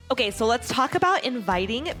Okay, so let's talk about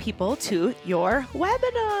inviting people to your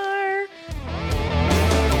webinar.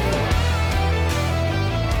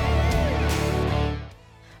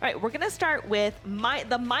 All right, we're going to start with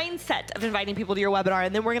the mindset of inviting people to your webinar,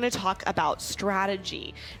 and then we're going to talk about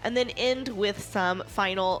strategy, and then end with some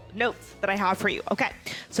final notes that I have for you. Okay,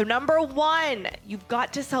 so number one, you've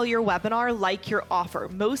got to sell your webinar like your offer.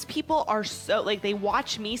 Most people are they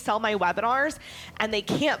watch me sell my webinars, and they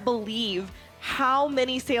can't believe how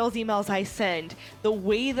many sales emails I send, the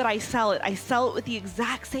way that I sell it with the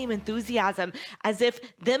exact same enthusiasm as if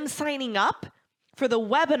them signing up for the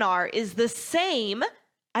webinar is the same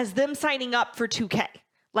as them signing up for 2K.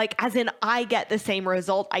 Like, as in, I get the same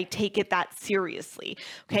result. I take it that seriously.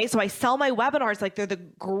 Okay. So I sell my webinars like they're the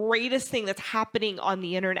greatest thing that's happening on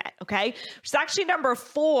the internet. Okay. Which is actually number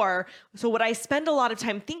 4. So what I spend a lot of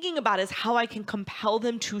time thinking about is how I can compel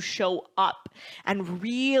them to show up and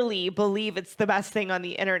really believe it's the best thing on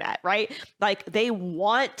the internet, right? Like, they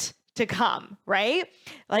want to come, right?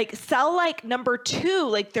 Like, sell like number 2,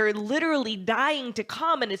 like they're literally dying to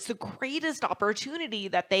come, and it's the greatest opportunity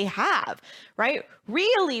that they have, right?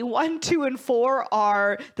 Really, 1, 2, and 4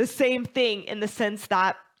 are the same thing in the sense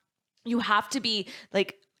that you have to be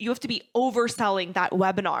overselling that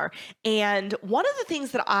webinar. And one of the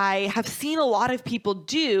things that I have seen a lot of people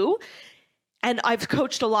do, and I've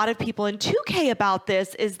coached a lot of people in 2K about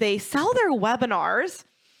this, is they sell their webinars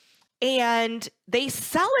and they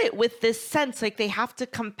sell it with this sense like they have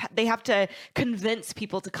to convince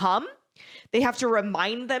people to come. They have to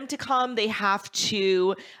remind them to come. They have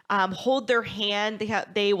to hold their hand.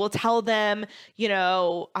 They will tell them,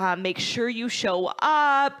 make sure you show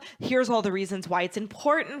up. Here's all the reasons why it's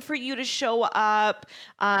important for you to show up.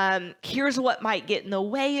 Here's what might get in the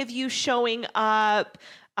way of you showing up.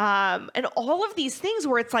 And all of these things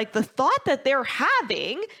where it's like the thought that they're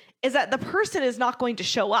having is that the person is not going to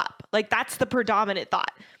show up. Like, that's the predominant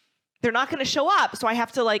thought. They're not going to show up. So I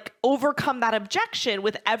have to overcome that objection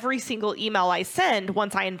with every single email I send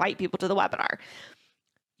once I invite people to the webinar.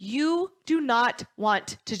 You do not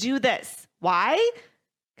want to do this. Why?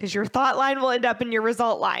 Because your thought line will end up in your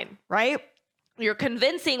result line, right? Your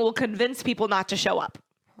convincing will convince people not to show up,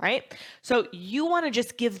 right? So you want to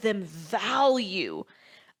just give them value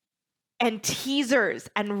and teasers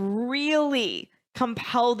and really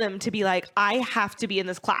compel them to be like, I have to be in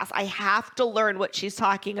this class. I have to learn what she's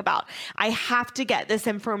talking about. I have to get this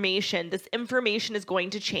information. This information is going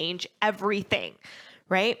to change everything,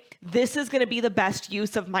 right? This is going to be the best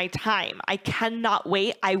use of my time. I cannot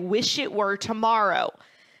wait. I wish it were tomorrow.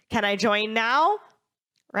 Can I join now?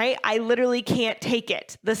 Right? I literally can't take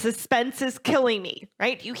it. The suspense is killing me,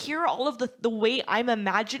 right? You hear all of the way I'm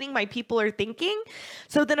imagining my people are thinking.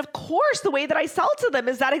 So then, of course, the way that I sell to them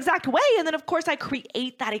is that exact way. And then, of course, I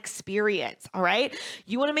create that experience, all right?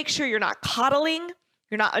 You want to make sure you're not coddling,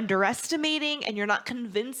 you're not underestimating, and you're not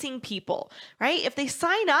convincing people, right? If they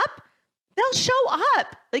sign up, they'll show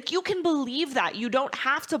up. Like, you can believe that. You don't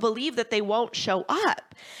have to believe that they won't show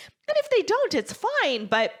up. And if they don't, it's fine.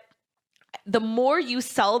 But the more you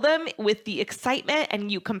sell them with the excitement and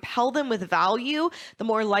you compel them with value, the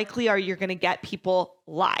more likely you're going to get people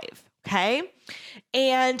live. Okay.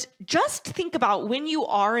 And just think about when you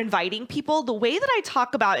are inviting people, the way that I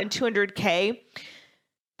talk about in 200K,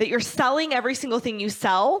 that you're selling every single thing you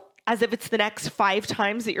sell as if it's the next 5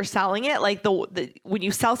 times that you're selling it. Like when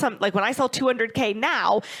you sell like when I sell 200K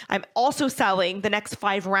now, I'm also selling the next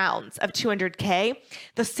 5 rounds of 200K.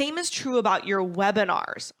 The same is true about your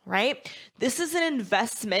webinars, right? This is an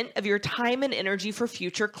investment of your time and energy for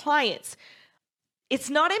future clients.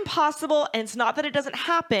 It's not impossible, and it's not that it doesn't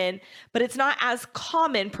happen, but it's not as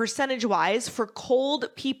common percentage-wise for cold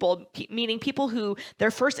people, meaning people who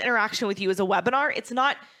their first interaction with you is a webinar. It's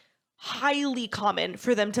not highly common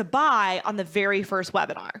for them to buy on the very first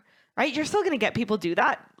webinar, right? You're still going to get people do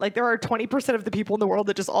that. Like, there are 20% of the people in the world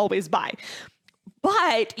that just always buy,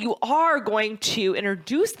 but you are going to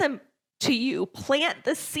introduce them to you, plant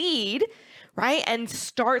the seed, right? And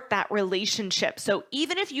start that relationship. So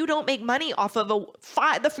even if you don't make money off of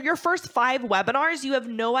your first 5 webinars, you have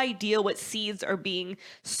no idea what seeds are being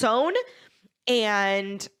sown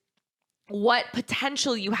and what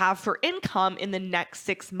potential you have for income in the next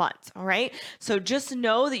 6 months. All right. So just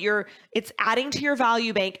know that it's adding to your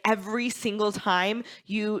value bank every single time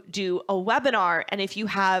you do a webinar. And if you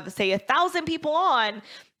have, say, 1,000 people on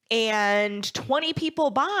and 20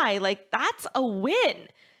 people buy, like, that's a win.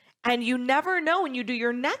 And you never know, when you do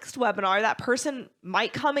your next webinar, that person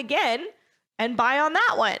might come again and buy on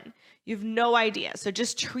that one. You have no idea. So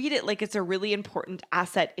just treat it like it's a really important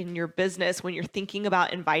asset in your business when you're thinking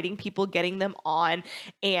about inviting people, getting them on,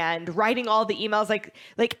 and writing all the emails. Like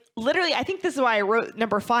literally, I think this is why I wrote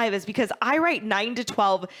number 5, is because I write 9 to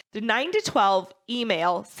 12, the 9 to 12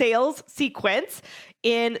 email sales sequence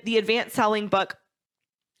in the Advanced Selling book.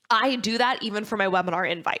 I do that even for my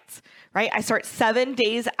webinar invites, right? I start 7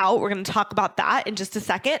 days out. We're going to talk about that in just a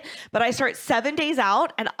second, but I start 7 days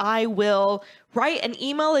out and I will write an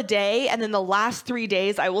email a day. And then the last 3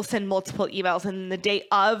 days, I will send multiple emails. And the day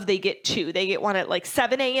of, they get 2. They get one at like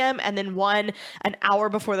 7 a.m. and then one an hour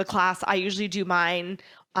before the class. I usually do mine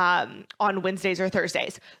on Wednesdays or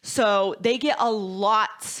Thursdays. So they get a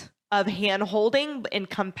lot of hand-holding and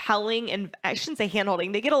compelling, and I shouldn't say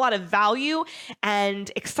hand-holding, they get a lot of value and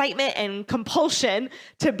excitement and compulsion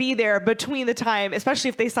to be there between the time, especially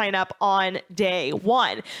if they sign up on day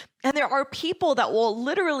 1. And there are people that will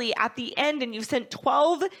literally at the end, and you've sent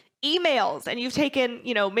 12 emails and you've taken,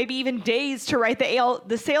 maybe even days to write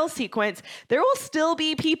the sales sequence, there will still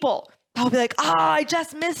be people that'll be like, I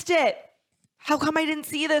just missed it. How come I didn't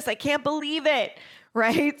see this? I can't believe it,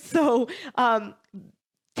 right? So,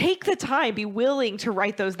 take the time, be willing to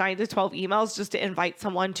write those 9 to 12 emails just to invite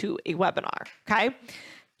someone to a webinar, okay?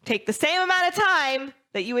 Take the same amount of time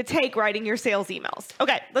that you would take writing your sales emails.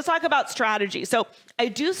 Okay, let's talk about strategy. So I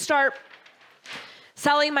do start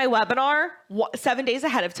selling my webinar 7 days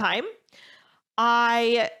ahead of time.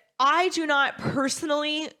 I do not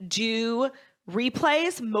personally do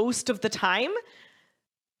replays most of the time.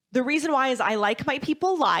 The reason why is I like my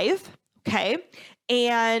people live, okay?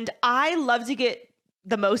 And I love to get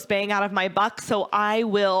the most bang out of my buck. So I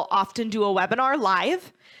will often do a webinar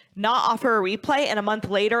live, not offer a replay, and a month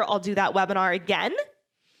later, I'll do that webinar again.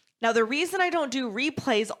 Now, the reason I don't do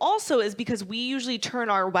replays also is because we usually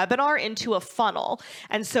turn our webinar into a funnel.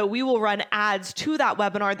 And so we will run ads to that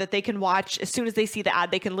webinar that they can watch. As soon as they see the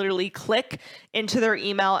ad, they can literally click into their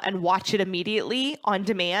email and watch it immediately on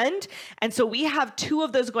demand. And so we have 2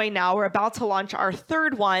 of those going now. We're about to launch our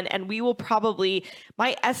 3rd one, and we will probably,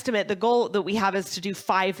 my estimate, the goal that we have is to do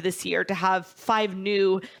 5 this year, to have 5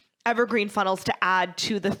 new evergreen funnels to add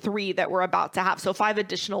to the 3 that we're about to have. So 5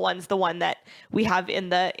 additional ones, the one that we have in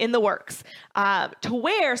the works.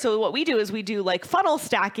 So what we do is we do like funnel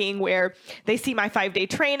stacking, where they see my 5-day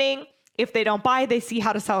training. If they don't buy, they see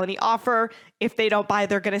how to sell any offer. If they don't buy,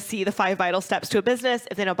 they're going to see the 5 vital steps to a business.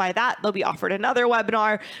 If they don't buy that, they'll be offered another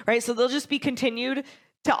webinar, right? So they'll just be continued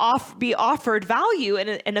to be offered value,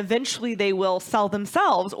 and eventually they will sell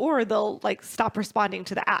themselves, or they'll like stop responding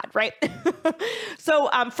to the ad, right? So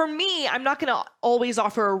for me, I'm not going to always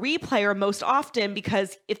offer a replay, or most often,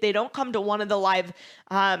 because if they don't come to one of the live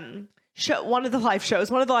webinars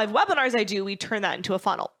I do, we turn that into a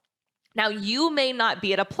funnel. Now, you may not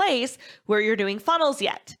be at a place where you're doing funnels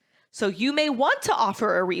yet, so you may want to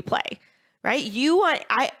offer a replay, right?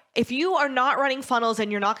 If you are not running funnels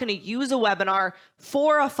and you're not going to use a webinar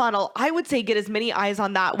for a funnel, I would say get as many eyes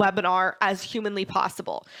on that webinar as humanly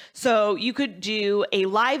possible. So you could do a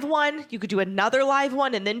live one, you could do another live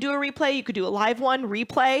one and then do a replay. You could do a live one,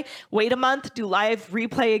 replay, wait a month, do live,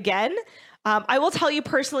 replay again. I will tell you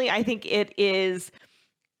personally, I think it is,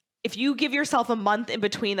 if you give yourself a month in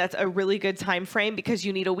between, that's a really good time frame, because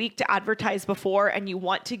you need a week to advertise before, and you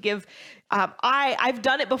want to give, I've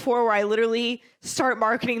done it before where I literally start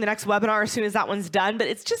marketing the next webinar as soon as that one's done, but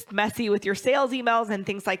it's just messy with your sales emails and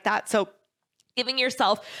things like that. So giving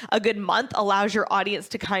yourself a good month allows your audience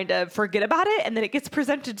to kind of forget about it, and then it gets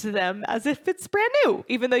presented to them as if it's brand new,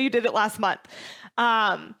 even though you did it last month.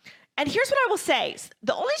 And here's what I will say.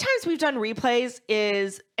 The only times we've done replays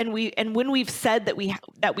is, and when we've said that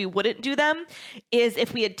we wouldn't do them, is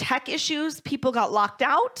if we had tech issues, people got locked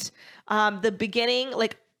out. The beginning,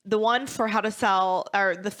 like the one for how to sell,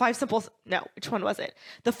 or the 5 simple, no, which one was it?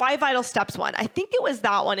 The 5 vital steps one. I think it was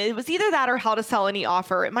that one. It was either that or how to sell any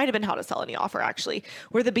offer. It might've been how to sell any offer, actually,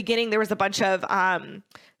 where the beginning, there was a bunch of,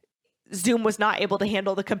 Zoom was not able to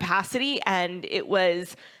handle the capacity, and it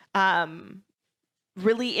was,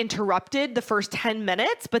 really interrupted the first 10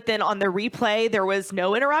 minutes, but then on the replay, there was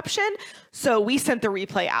no interruption. So we sent the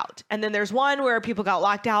replay out. And then there's one where people got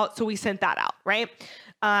locked out, so we sent that out, right?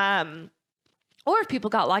 Or if people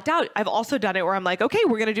got locked out, I've also done it where I'm like, okay,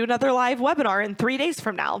 we're going to do another live webinar in 3 days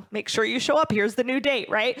from now. Make sure you show up. Here's the new date,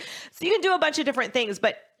 right? So you can do a bunch of different things,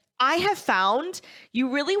 but I have found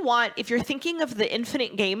you really want, if you're thinking of the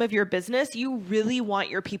infinite game of your business, you really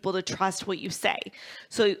want your people to trust what you say.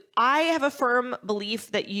 So I have a firm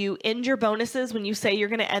belief that you end your bonuses when you say you're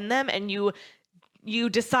going to end them, and you you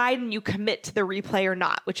decide and you commit to the replay or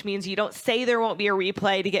not, which means you don't say there won't be a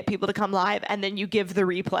replay to get people to come live, and then you give the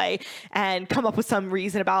replay and come up with some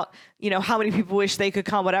reason about, how many people wish they could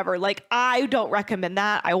come, whatever. Like, I don't recommend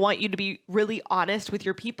that. I want you to be really honest with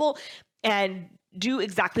your people and do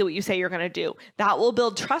exactly what you say you're going to do. That will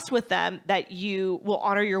build trust with them that you will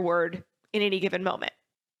honor your word in any given moment.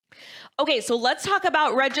 Okay, so let's talk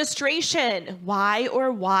about registration. Why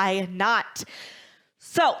or why not?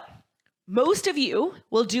 So most of you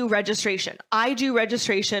will do registration. I do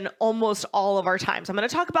registration almost all of our times. I'm going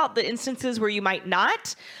to talk about the instances where you might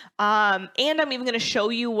not. And I'm even going to show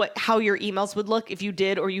you how your emails would look if you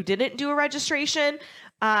did or you didn't do a registration.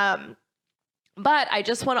 But I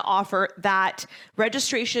just want to offer that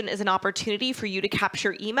registration is an opportunity for you to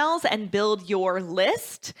capture emails and build your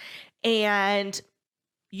list. And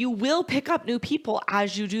you will pick up new people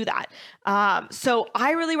as you do that. So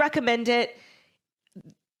I really recommend it.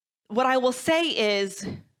 What I will say is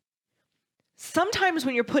sometimes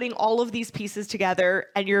when you're putting all of these pieces together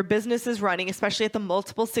and your business is running, especially at the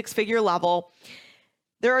multiple six-figure level,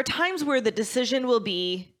 there are times where the decision will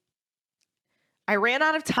be, I ran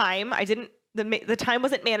out of time. The time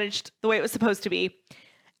wasn't managed the way it was supposed to be,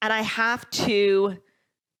 and I have to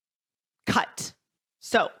cut.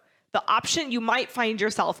 So the option, you might find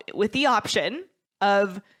yourself with the option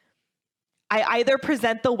of, I either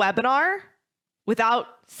present the webinar without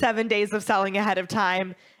 7 days of selling ahead of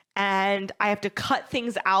time, and I have to cut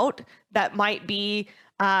things out that might be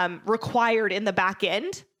required in the back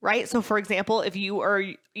end, right? So for example, if you are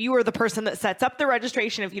the person that sets up the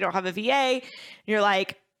registration, if you don't have a VA, you're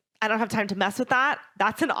like, I don't have time to mess with that.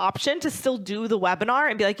 That's an option to still do the webinar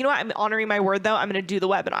and be like, I'm honoring my word though. I'm going to do the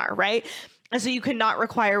webinar, right? And so you cannot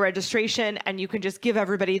require registration, and you can just give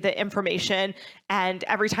everybody the information. And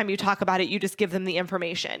every time you talk about it, you just give them the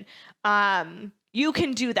information. You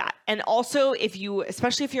can do that. And also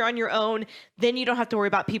especially if you're on your own, then you don't have to worry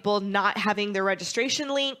about people not having their registration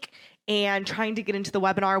link and trying to get into the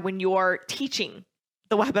webinar when you're teaching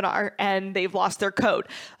the webinar and they've lost their code.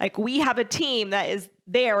 Like, we have a team that is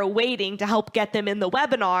there waiting to help get them in the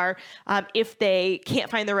webinar if they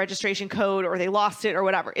can't find their registration code or they lost it or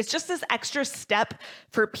whatever. It's just this extra step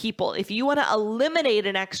for people. If you want to eliminate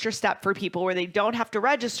an extra step for people where they don't have to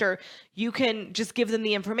register, you can just give them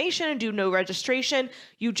the information and do no registration.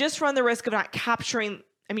 You just run the risk of not capturing,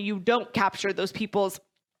 you don't capture those people's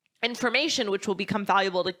information, which will become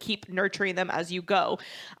valuable to keep nurturing them as you go.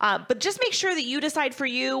 But just make sure that you decide for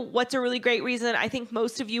you what's a really great reason. I think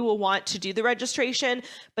most of you will want to do the registration,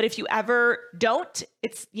 but if you ever don't,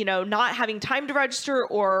 it's, not having time to register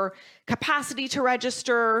or capacity to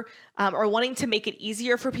register, or wanting to make it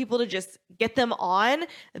easier for people to just get them on,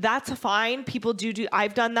 that's fine. People do,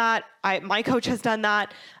 I've done that. My coach has done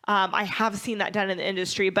that. I have seen that done in the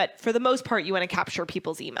industry, but for the most part, you want to capture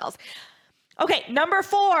people's emails. Okay, number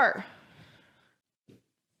 4.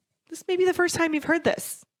 This may be the first time you've heard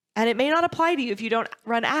this, and it may not apply to you if you don't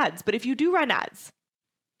run ads, but if you do run ads,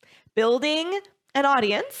 building an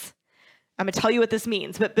audience, I'm going to tell you what this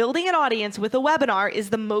means, but building an audience with a webinar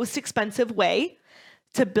is the most expensive way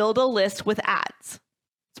to build a list with ads.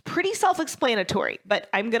 It's pretty self-explanatory, but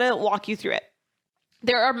I'm going to walk you through it.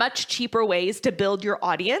 There are much cheaper ways to build your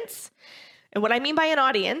audience. And what I mean by an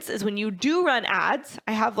audience is when you do run ads,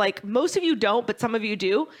 most of you don't, but some of you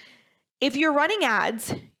do. If you're running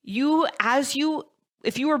ads,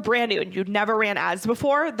 if you were brand new and you'd never ran ads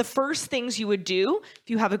before, the first things you would do, if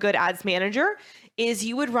you have a good ads manager, is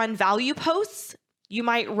you would run value posts. You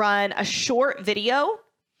might run a short video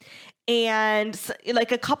and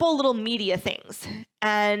like a couple little media things.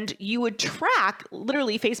 And you would track,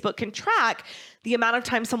 literally Facebook can track the amount of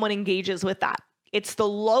time someone engages with that. It's the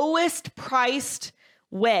lowest priced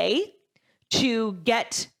way to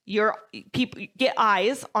get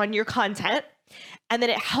eyes on your content. And then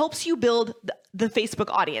it helps you build the Facebook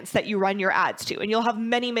audience that you run your ads to. And you'll have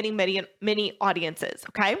many, many, many, many audiences.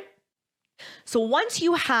 Okay. So once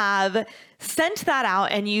you have sent that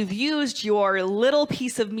out and you've used your little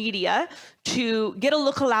piece of media to get a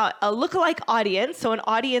lookalike audience, so an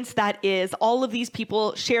audience that is all of these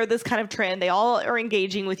people share this kind of trend, they all are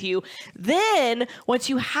engaging with you. Then once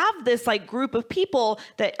you have this group of people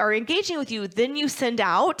that are engaging with you, then you send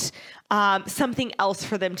out something else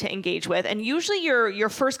for them to engage with. And usually your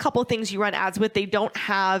first couple of things you run ads with, they don't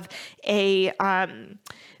have a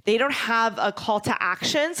call to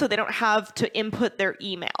action, so they don't have to input their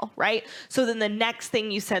email, right? So then the next thing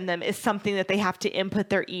you send them is something that they have to input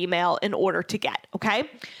their email in order to get, okay?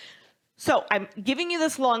 So I'm giving you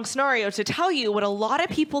this long scenario to tell you what a lot of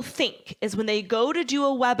people think is when they go to do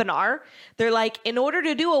a webinar, they're like, in order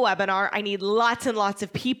to do a webinar, I need lots and lots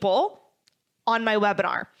of people on my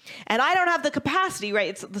webinar. And I don't have the capacity, right?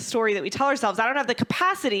 It's the story that we tell ourselves. I don't have the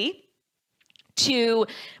capacity to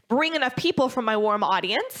bring enough people from my warm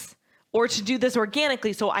audience or to do this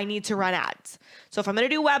organically. So I need to run ads. So if I'm going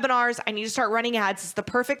to do webinars, I need to start running ads. It's the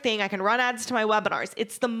perfect thing. I can run ads to my webinars.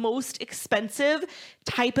 It's the most expensive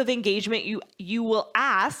type of engagement you will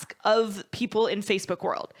ask of people in Facebook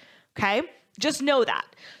world. Okay. Just know that.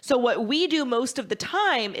 So what we do most of the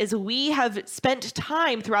time is we have spent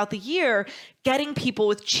time throughout the year getting people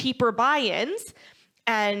with cheaper buy-ins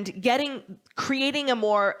and creating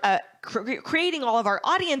all of our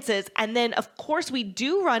audiences. And then of course we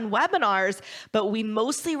do run webinars, but we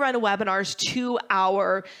mostly run webinars to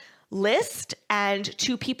our list and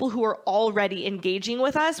to people who are already engaging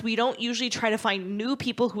with us. We don't usually try to find new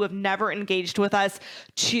people who have never engaged with us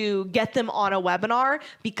to get them on a webinar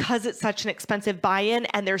because it's such an expensive buy-in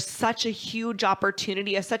and there's such a huge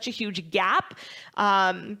opportunity, such a huge gap,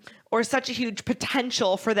 or such a huge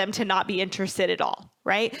potential for them to not be interested at all,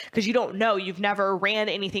 right? Because you don't know, you've never ran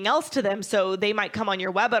anything else to them. So they might come on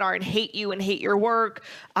your webinar and hate you and hate your work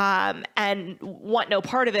and want no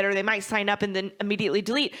part of it, or they might sign up and then immediately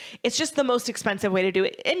delete. It's just the most expensive way to do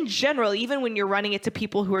it. In general, even when you're running it to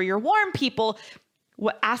people who are your warm people,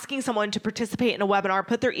 asking someone to participate in a webinar,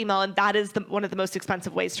 put their email, and that is one of the most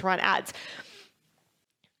expensive ways to run ads.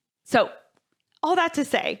 So all that to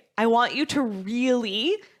say, I want you to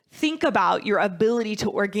really think about your ability to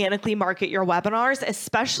organically market your webinars,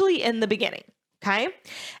 especially in the beginning. Okay.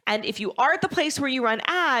 And if you are at the place where you run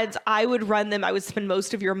ads, I would run them. I would spend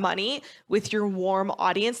most of your money with your warm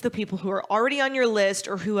audience, the people who are already on your list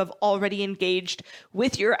or who have already engaged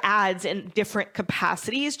with your ads in different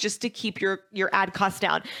capacities, just to keep your ad costs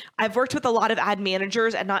down. I've worked with a lot of ad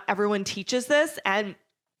managers and not everyone teaches this. And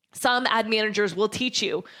some ad managers will teach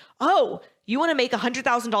you, oh, you want to make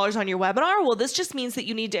 $100,000 on your webinar? Well, this just means that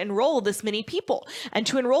you need to enroll this many people. And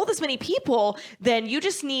to enroll this many people, then you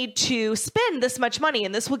just need to spend this much money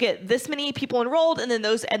and this will get this many people enrolled. And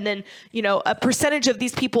then a percentage of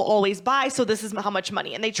these people always buy. So this is how much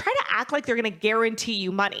money. And they try to act like they're going to guarantee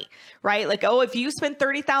you money, right? Like, oh, if you spend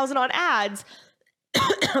 $30,000 on ads,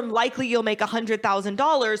 likely you'll make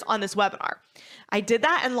 $100,000 on this webinar. I did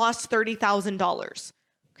that and lost $30,000.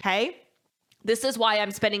 Okay. This is why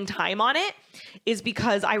I'm spending time on it, is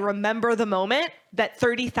because I remember the moment that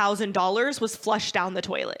 $30,000 was flushed down the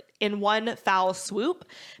toilet in one foul swoop,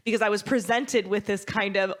 because I was presented with this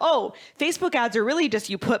kind of, oh, Facebook ads are really just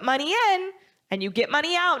you put money in and you get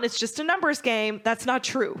money out and it's just a numbers game. That's not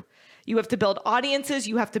true. You have to build audiences,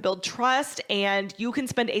 you have to build trust, and you can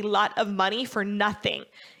spend a lot of money for nothing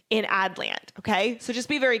in ad land. Okay. So just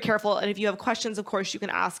be very careful. And if you have questions, of course, you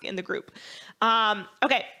can ask in the group.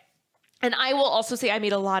 Okay. And I will also say I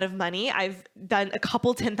made a lot of money. I've done a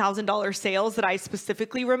couple $10,000 sales that I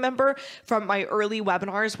specifically remember from my early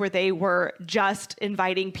webinars where they were just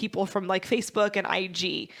inviting people from like Facebook and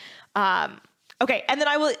IG. Okay. And then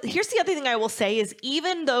here's the other thing I will say is,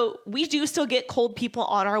 even though we do still get cold people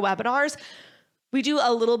on our webinars, we do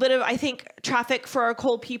a little bit of, I think, traffic for our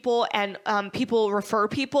cold people, and people refer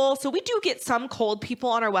people. So we do get some cold people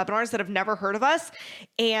on our webinars that have never heard of us.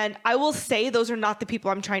 And I will say those are not the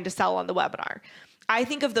people I'm trying to sell on the webinar. I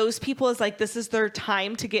think of those people as like, this is their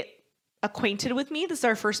time to get acquainted with me. This is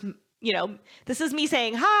our first, this is me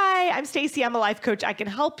saying, hi, I'm Stacy. I'm a life coach. I can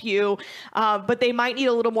help you. But they might need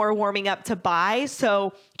a little more warming up to buy.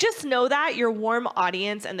 So just know that your warm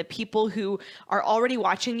audience and the people who are already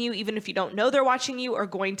watching you, even if you don't know they're watching you, are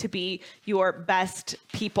going to be your best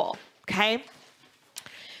people. Okay.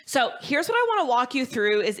 So here's what I want to walk you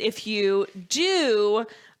through is, if you do,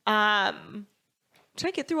 did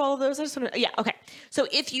I get through all of those? I just want to, yeah. Okay. So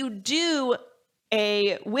if you do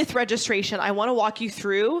with registration, I want to walk you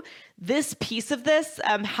through this piece of this,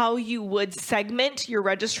 how you would segment your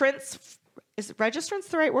registrants. Is registrants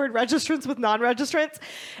the right word? Registrants with non-registrants.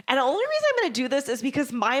 And the only reason I'm going to do this is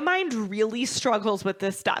because my mind really struggles with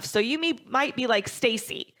this stuff. So you might be like,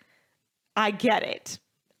 Stacy, I get it.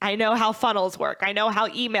 I know how funnels work. I know how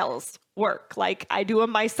emails work. Like, I do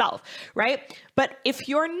them myself, right? But if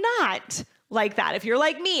you're not like that, if you're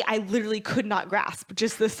like me, I literally could not grasp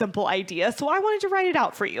just this simple idea. So I wanted to write it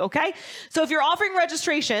out for you, okay? So if you're offering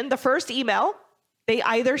registration, the first email, they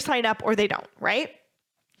either sign up or they don't, right?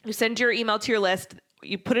 You send your email to your list,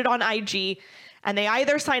 you put it on IG, and they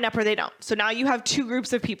either sign up or they don't. So now you have two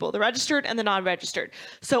groups of people, the registered and the non-registered.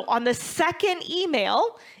 So on the second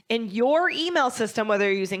email in your email system, whether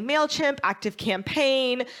you're using MailChimp,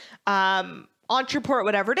 ActiveCampaign, Entreport,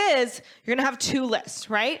 whatever it is, you're gonna have two lists,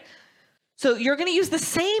 right? So you're going to use the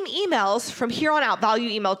same emails from here on out, value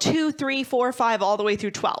email 2, 3, 4, 5, all the way through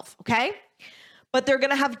 12, okay? but they're going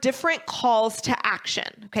to have different calls to action.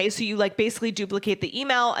 Okay. So you like basically duplicate the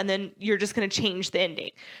email and then you're just going to change the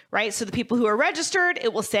ending, right? So the people who are registered,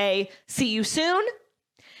 it will say, see you soon.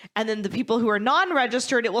 And then the people who are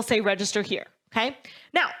non-registered, it will say register here. Okay.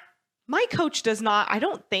 Now, my coach does not, I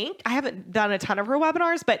haven't done a ton of her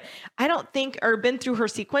webinars, but I don't think, or been through her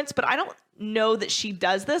sequence, but I don't know that she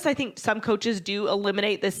does this. I think some coaches do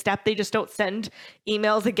eliminate this step. They just don't send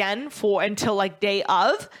emails again until like day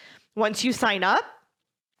of, once you sign up.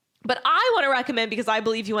 But I want to recommend, because I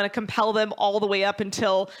believe you want to compel them all the way up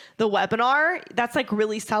until the webinar. That's like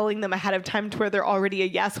really selling them ahead of time to where they're already a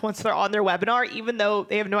yes once they're on their webinar, even though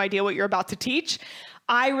they have no idea what you're about to teach.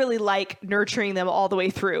 I really like nurturing them all the way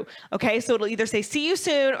through. Okay. So it'll either say, see you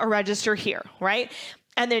soon or register here. Right.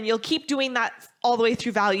 And then you'll keep doing that all the way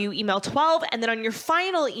through value email 12. And then on your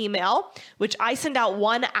final email, which I send out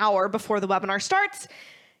 1 hour before the webinar starts,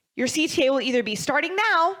 your CTA will either be starting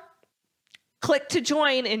now, click to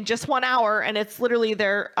join in just 1 hour. And it's literally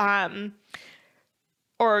their,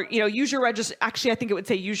 or, use your actually, I think it would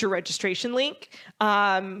say use your registration link.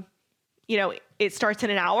 It starts in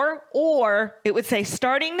an hour, or it would say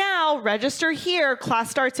starting now, register here, class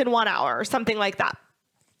starts in 1 hour or something like that.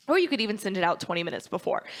 Or you could even send it out 20 minutes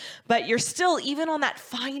before. But you're still, even on that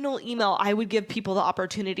final email, I would give people the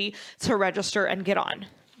opportunity to register and get on.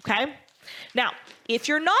 Okay. Now, if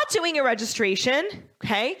you're not doing a registration,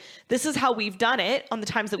 okay, this is how we've done it on the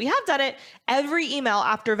times that we have done it. Every email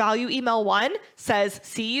after value email 1 says,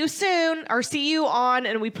 see you soon, or see you on,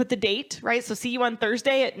 and we put the date, right? So see you on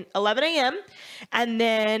Thursday at 11 a.m. And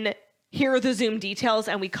then here are the Zoom details,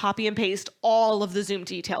 and we copy and paste all of the Zoom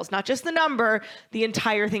details, not just the number, the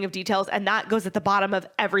entire thing of details. And that goes at the bottom of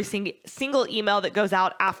every single email that goes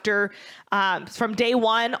out after, from day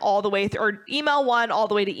 1 all the way through, or email 1 all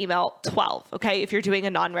the way to email 12. Okay. If you're doing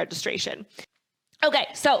a non-registration. Okay.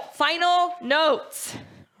 So final notes,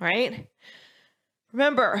 right?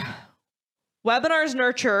 Remember, webinars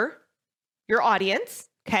nurture your audience.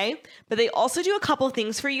 Okay. But they also do a couple of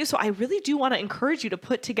things for you. So I really do want to encourage you to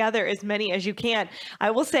put together as many as you can.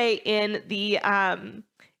 I will say in the,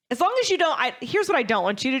 as long as you don't, here's what I don't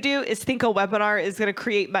want you to do is think a webinar is going to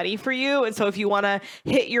create money for you. And so if you want to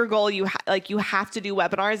hit your goal, you have to do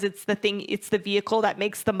webinars. It's the vehicle that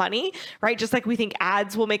makes the money, right? Just like we think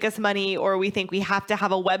ads will make us money, or we think we have to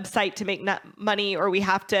have a website to make money, or we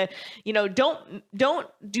have to, don't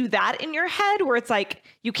do that in your head where it's like,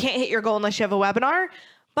 you can't hit your goal unless you have a webinar.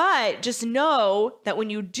 But just know that when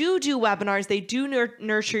you do webinars, they do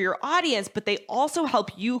nurture your audience, but they also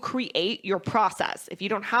help you create your process. If you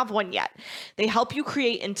don't have one yet, they help you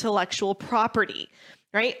create intellectual property,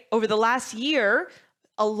 right? Over the last year,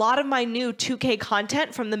 a lot of my new 2K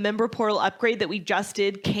content from the member portal upgrade that we just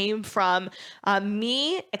did came from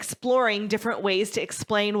me exploring different ways to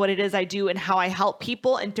explain what it is I do and how I help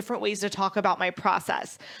people, and different ways to talk about my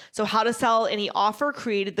process. So how to sell any offer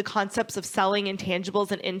created the concepts of selling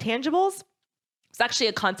intangibles and intangibles. It's actually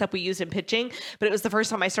a concept we used in pitching, but it was the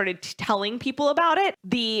first time I started telling people about it.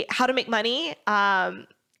 The how to make money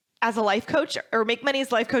as a life coach, or make money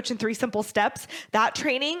as a life coach in 3 simple steps. That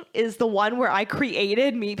training is the one where I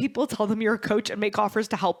created meet people, tell them you're a coach, and make offers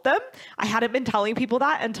to help them. I hadn't been telling people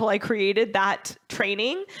that until I created that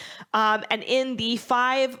training. And in the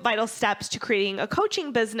 5 vital steps to creating a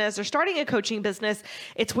coaching business or starting a coaching business,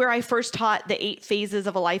 it's where I first taught the 8 phases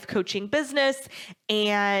of a life coaching business,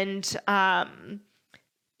 and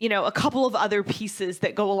a couple of other pieces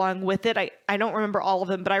that go along with it. I don't remember all of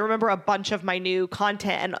them, but I remember a bunch of my new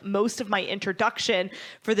content, and most of my introduction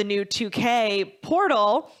for the new 2K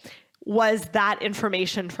portal was that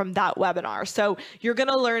information from that webinar. So you're going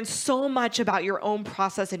to learn so much about your own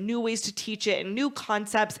process and new ways to teach it and new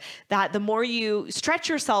concepts, that the more you stretch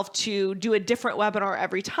yourself to do a different webinar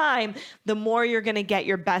every time, the more you're going to get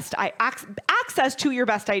your best access to your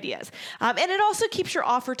best ideas. And it also keeps your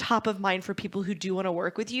offer top of mind for people who do want to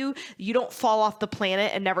work with you. You don't fall off the planet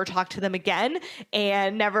and never talk to them again,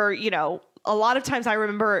 and never, a lot of times I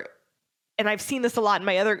remember, and I've seen this a lot in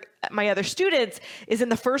my other students, is in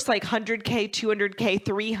the first 100K, 200K,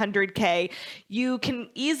 300K, you can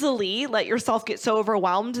easily let yourself get so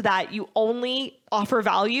overwhelmed that you only offer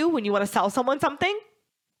value when you want to sell someone something.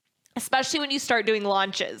 Especially when you start doing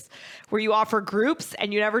launches where you offer groups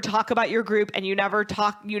and you never talk about your group, and you never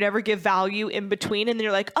give value in between. And then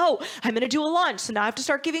you're like, oh, I'm going to do a launch, so now I have to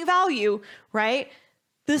start giving value, right?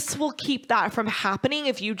 This will keep that from happening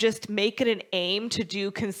if you just make it an aim to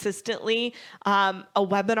do consistently a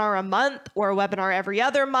webinar a month, or a webinar every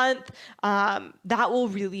other month. That will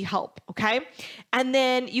really help, okay? And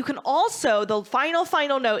then you can also, the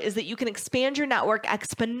final note is that you can expand your network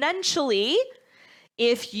exponentially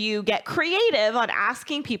if you get creative on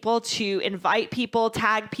asking people to invite people,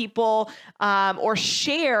 tag people, or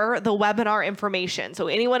share the webinar information. So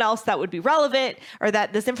anyone else that would be relevant or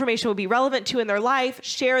that this information would be relevant to in their life,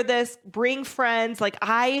 share this, bring friends.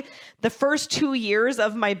 The first 2 years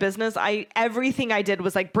of my business, everything I did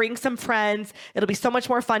was like, bring some friends. It'll be so much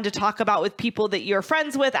more fun to talk about with people that you're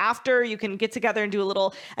friends with after. You can get together and do a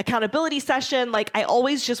little accountability session. Like, I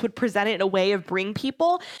always just would present it in a way of bring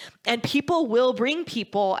people, and people will bring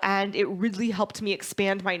people. And it really helped me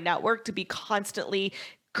expand my network to be constantly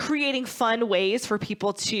creating fun ways for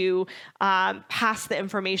people to pass the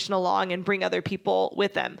information along and bring other people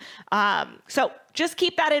with them. So just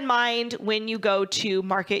keep that in mind when you go to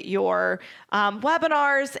market your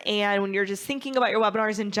webinars, and when you're just thinking about your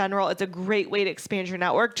webinars in general. It's a great way to expand your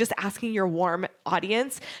network, just asking your warm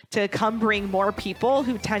audience to come bring more people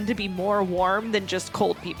who tend to be more warm than just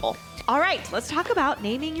cold people. All right, let's talk about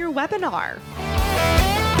naming your webinar.